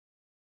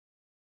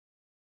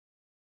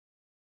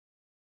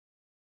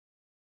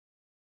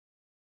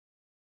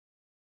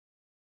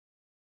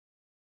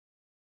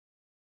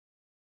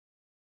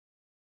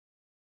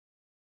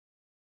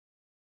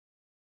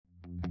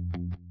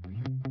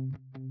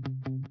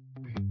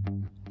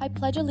I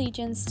pledge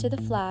allegiance to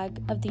the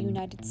flag of the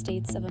United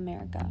States of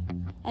America,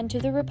 and to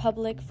the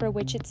republic for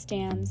which it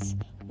stands,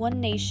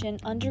 one nation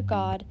under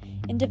God,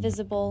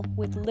 indivisible,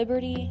 with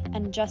liberty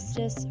and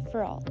justice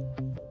for all.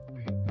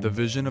 The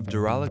vision of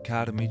Doral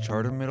Academy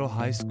Charter Middle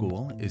High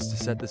School is to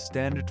set the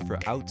standard for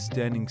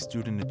outstanding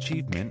student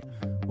achievement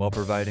while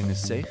providing a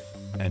safe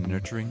and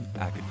nurturing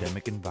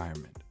academic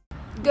environment.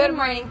 Good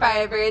morning,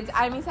 Firebirds.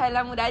 I'm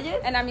Isabela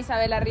Muralles. And I'm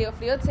Isabela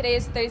Riofrio. Today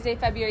is Thursday,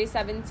 February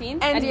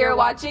 17th. And you're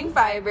watching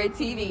Firebird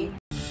TV.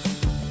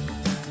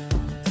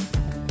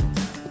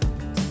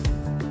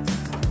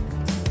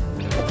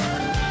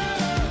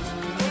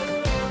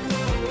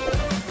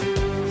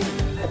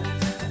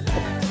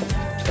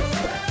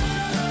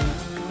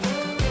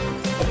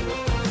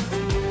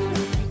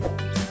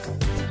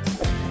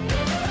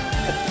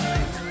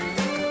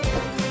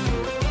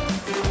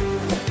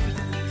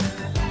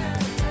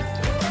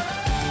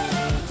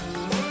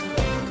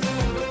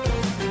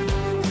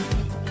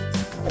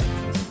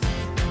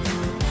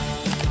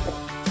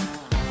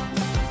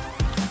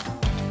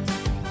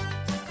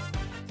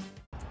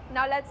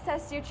 Now let's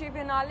test your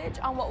trivia knowledge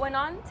on what went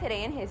on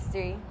today in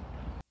history.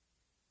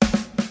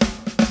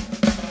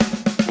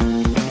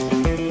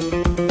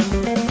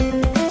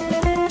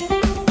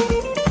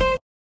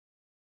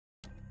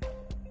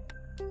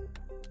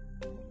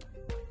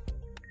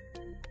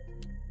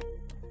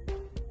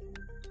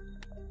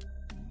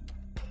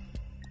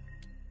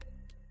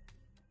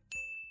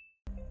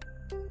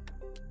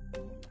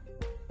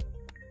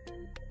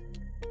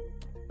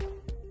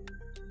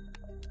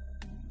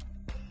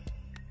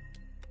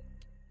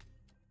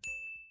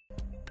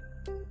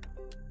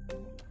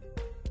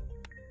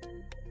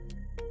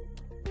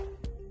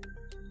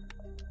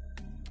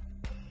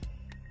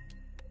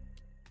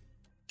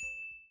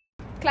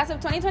 Class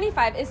of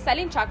 2025 is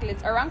selling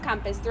chocolates around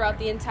campus throughout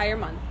the entire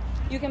month.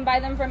 You can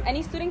buy them from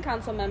any student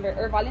council member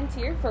or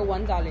volunteer for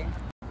 $1.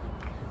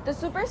 The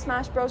Super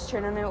Smash Bros.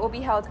 Tournament will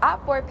be held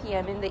at 4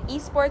 p.m. in the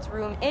Esports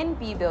Room in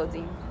B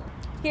Building.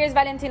 Here's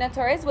Valentina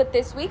Torres with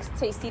this week's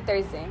Tasty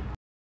Thursday.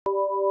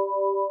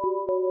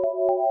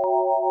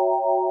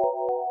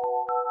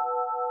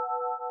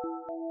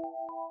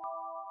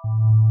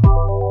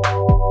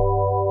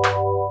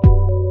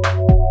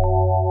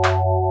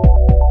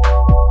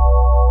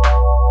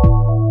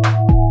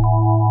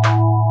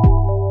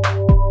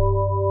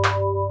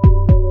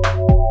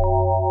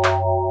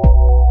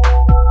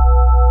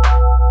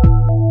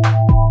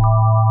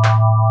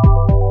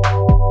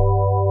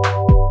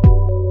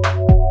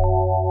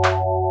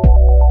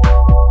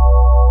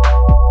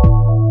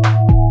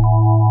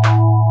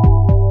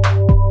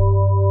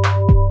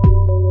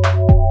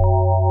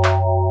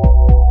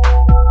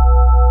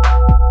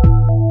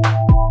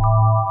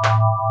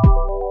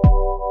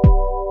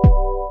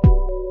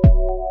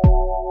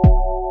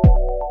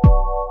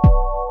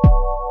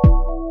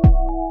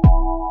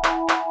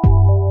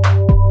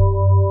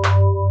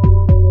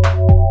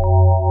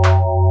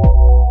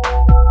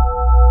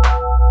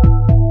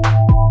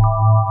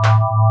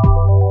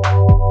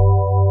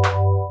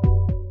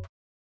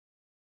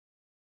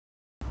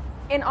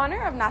 In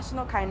honor of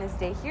National Kindness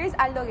Day, here's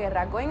Aldo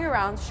Guerra going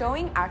around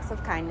showing acts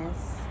of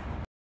kindness.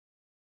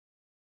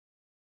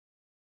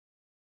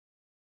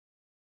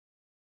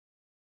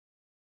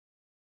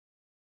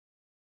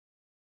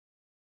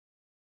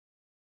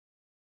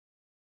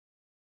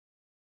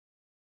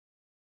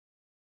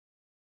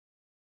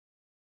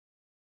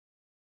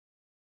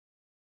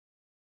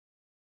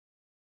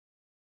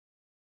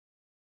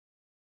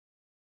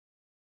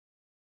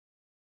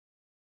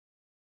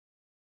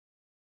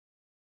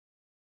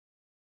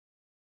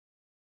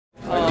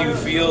 When do you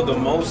feel the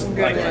most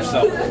like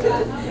yourself?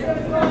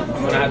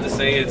 I'm gonna have to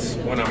say it's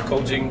when I'm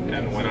coaching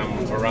and when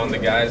I'm around the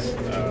guys.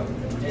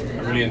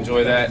 I really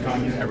enjoy that.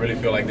 I really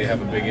feel like they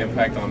have a big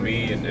impact on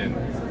me and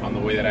on the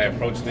way that I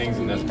approach things,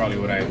 and that's probably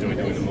what I enjoy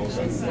doing the most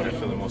and when I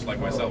feel the most like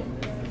myself.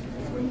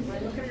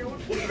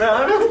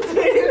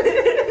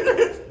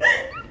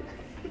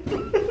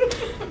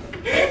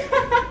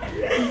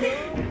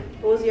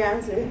 What was your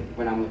answer?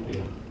 When I'm with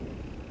you.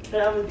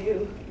 When I'm with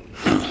you.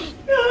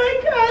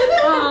 Oh my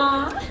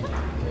God.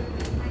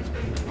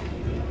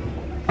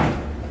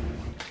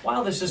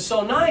 Wow, this is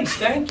so nice.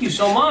 Thank you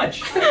so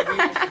much.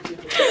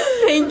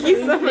 Thank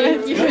you so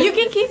much. You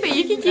can keep it.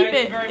 You can keep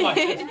Thank you very much.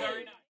 That's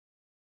very nice.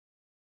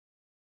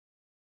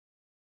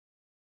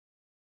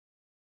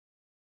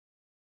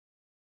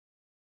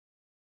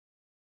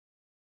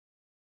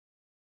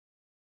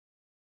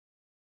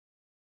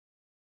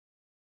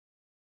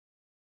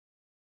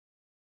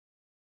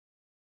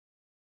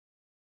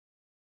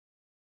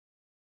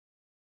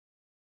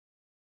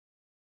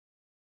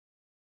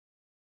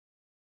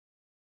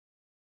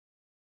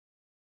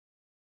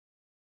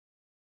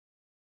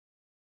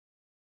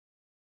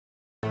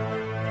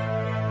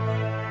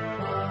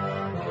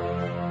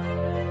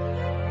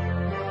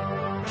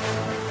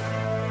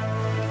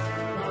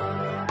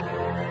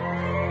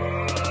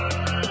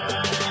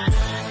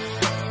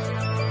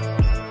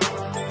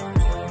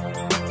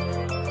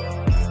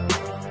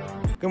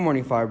 Good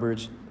morning,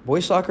 Firebirds.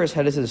 Boys soccer is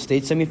headed to the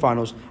state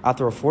semifinals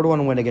after a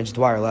 4-1 win against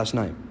Dwyer last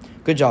night.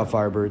 Good job,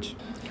 Firebirds.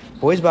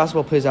 Boys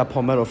basketball plays at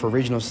Palmetto for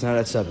regionals tonight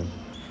at 7.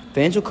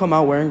 Fans who come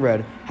out wearing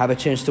red have a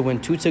chance to win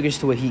 2 tickets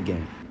to a Heat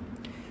game.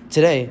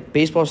 Today,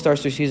 baseball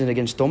starts their season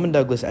against Stoneman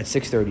Douglas at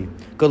 6:30.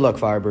 Good luck,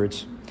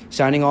 Firebirds.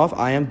 Signing off,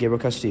 I am Gabriel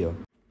Castillo.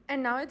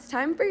 And now it's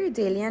time for your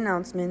daily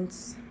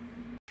announcements.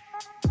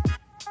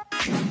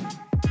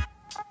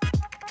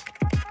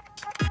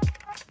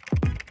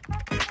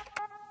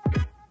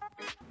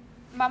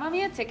 Mamma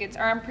Mia tickets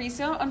are on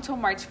pre-sale until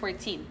March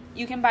 14.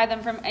 You can buy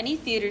them from any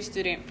theater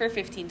student for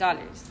 $15.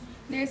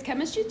 There's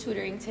chemistry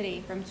tutoring today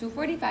from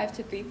 2:45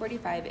 to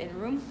 3:45 in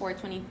room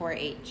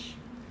 424H.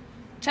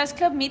 Chess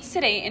Club meets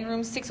today in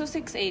room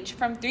 606H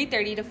from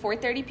 3:30 to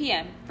 4:30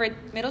 p.m. for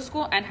middle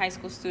school and high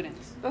school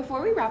students.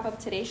 Before we wrap up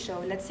today's show,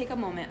 let's take a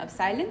moment of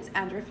silence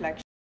and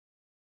reflection.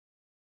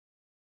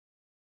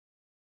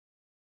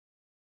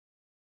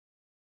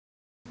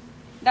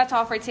 That's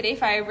all for today,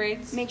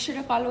 Firebirds. Make sure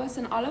to follow us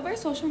on all of our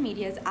social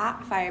medias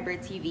at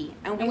Fbtv,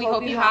 and we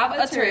hope you have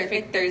a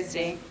terrific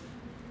Thursday.